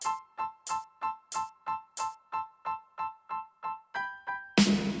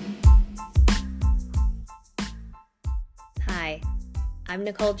I'm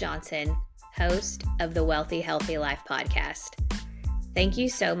Nicole Johnson, host of the Wealthy Healthy Life podcast. Thank you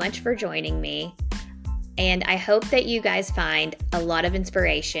so much for joining me, and I hope that you guys find a lot of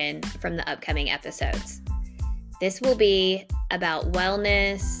inspiration from the upcoming episodes. This will be about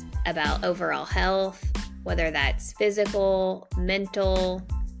wellness, about overall health, whether that's physical, mental,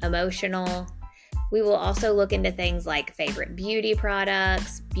 emotional. We will also look into things like favorite beauty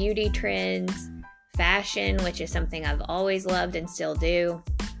products, beauty trends, fashion, which is something I've always loved and still do.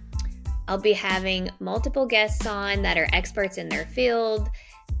 I'll be having multiple guests on that are experts in their field,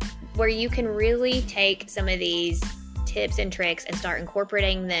 where you can really take some of these tips and tricks and start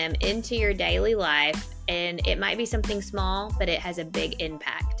incorporating them into your daily life. And it might be something small, but it has a big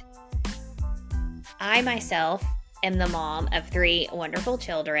impact. I myself am the mom of 3 wonderful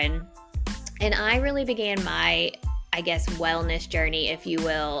children, and I really began my, wellness journey, if you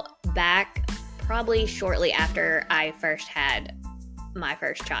will, back probably shortly after I first had my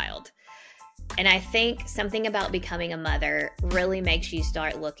first child. And I think something about becoming a mother really makes you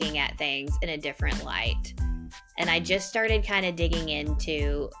start looking at things in a different light. And I just started kind of digging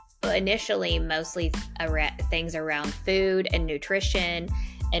into, initially, mostly things around food and nutrition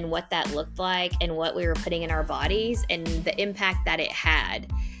and what that looked like and what we were putting in our bodies and the impact that it had.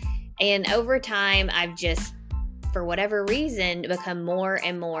 And over time, I've just, for whatever reason, become more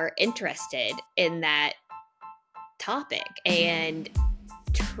and more interested in that topic and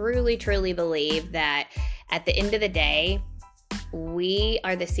truly, truly believe that at the end of the day, we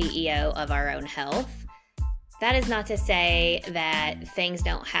are the CEO of our own health. That is not to say that things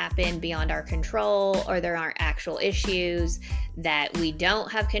don't happen beyond our control or there aren't actual issues that we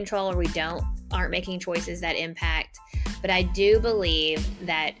don't have control or we aren't making choices that impact. But I do believe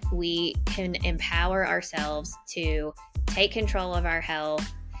that we can empower ourselves to take control of our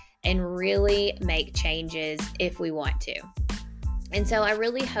health and really make changes if we want to. And so I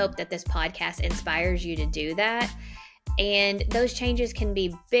really hope that this podcast inspires you to do that. And those changes can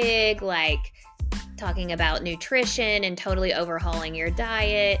be big, like talking about nutrition and totally overhauling your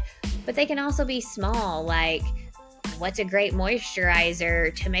diet, but they can also be small, like what's a great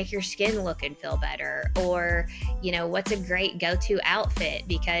moisturizer to make your skin look and feel better? Or, what's a great go-to outfit?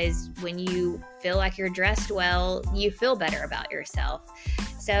 Because when you feel like you're dressed well, you feel better about yourself.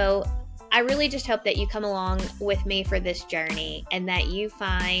 So I really just hope that you come along with me for this journey and that you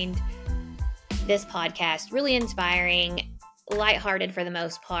find this podcast really inspiring, lighthearted for the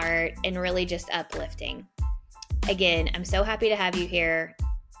most part, and really just uplifting. Again, I'm so happy to have you here,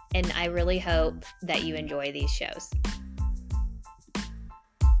 and I really hope that you enjoy these shows.